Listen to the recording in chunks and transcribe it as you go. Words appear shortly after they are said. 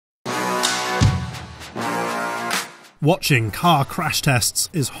Watching car crash tests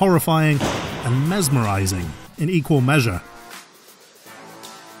is horrifying and mesmerizing in equal measure.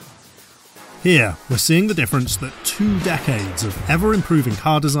 Here, we're seeing the difference that 2 decades of ever-improving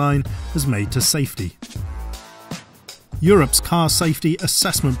car design has made to safety. Europe's car safety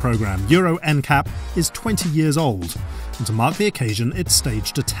assessment programme, Euro NCAP, is 20 years old, and to mark the occasion it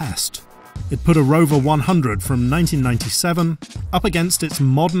staged a test. It put a Rover 100 from 1997 up against its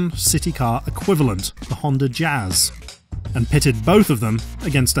modern city car equivalent, the Honda Jazz, and pitted both of them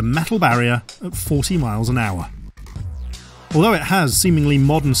against a metal barrier at 40 miles an hour. Although it has seemingly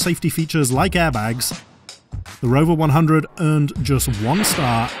modern safety features like airbags, the Rover 100 earned just 1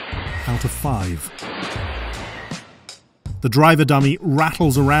 star out of 5. The driver dummy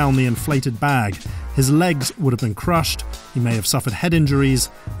rattles around the inflated bag. His legs would have been crushed, he may have suffered head injuries,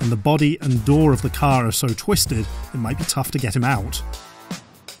 and the body and door of the car are so twisted it might be tough to get him out.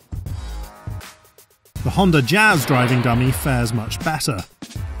 The Honda Jazz driving dummy fares much better.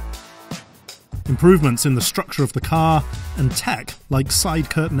 Improvements in the structure of the car and tech like side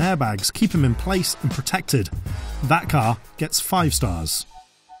curtain airbags keep him in place and protected. That car gets 5 stars.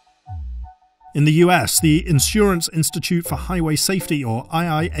 In the US, the Insurance Institute for Highway Safety, or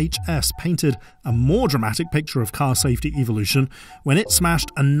IIHS, painted a more dramatic picture of car safety evolution when it smashed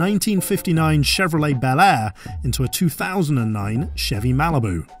a 1959 Chevrolet Bel Air into a 2009 Chevy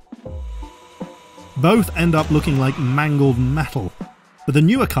Malibu. Both end up looking like mangled metal, but the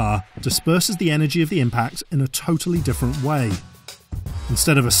newer car disperses the energy of the impact in a totally different way.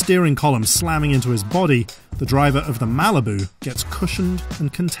 Instead of a steering column slamming into his body, the driver of the Malibu gets cushioned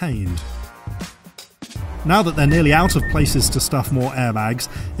and contained. Now that they're nearly out of places to stuff more airbags,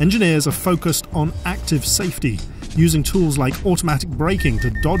 engineers are focused on active safety, using tools like automatic braking to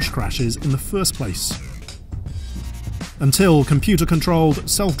dodge crashes in the first place. Until computer-controlled,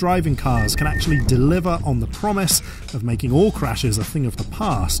 self-driving cars can actually deliver on the promise of making all crashes a thing of the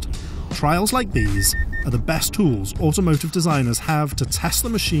past, trials like these are the best tools automotive designers have to test the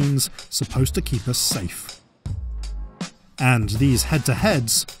machines supposed to keep us safe. And these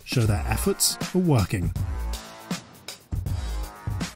head-to-heads show their efforts are working.